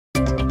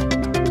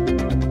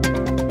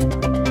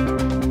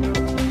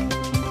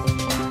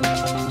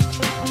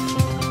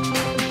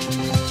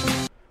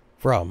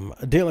From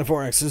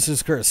DailyForex, this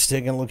is Chris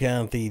taking a look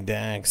at the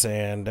DAX,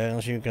 and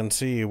as you can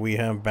see, we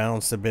have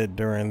bounced a bit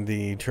during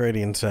the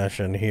trading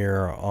session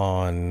here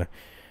on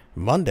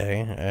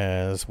Monday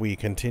as we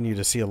continue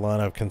to see a lot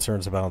of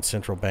concerns about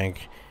central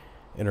bank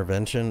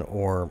intervention,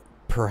 or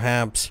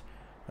perhaps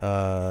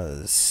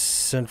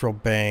central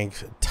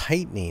bank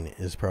tightening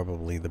is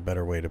probably the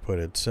better way to put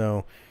it.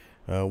 So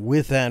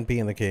with that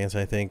being the case,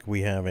 I think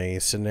we have a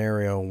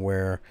scenario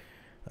where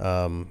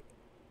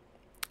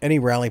any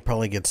rally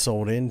probably gets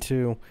sold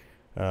into.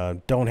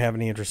 Don't have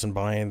any interest in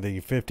buying. The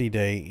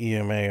 50-day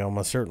EMA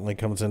almost certainly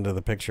comes into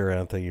the picture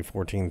at the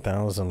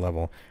 14,000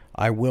 level.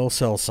 I will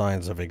sell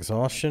signs of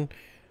exhaustion.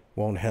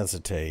 Won't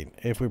hesitate.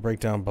 If we break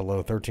down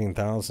below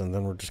 13,000,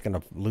 then we're just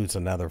going to lose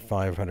another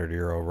 500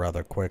 euro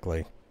rather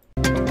quickly.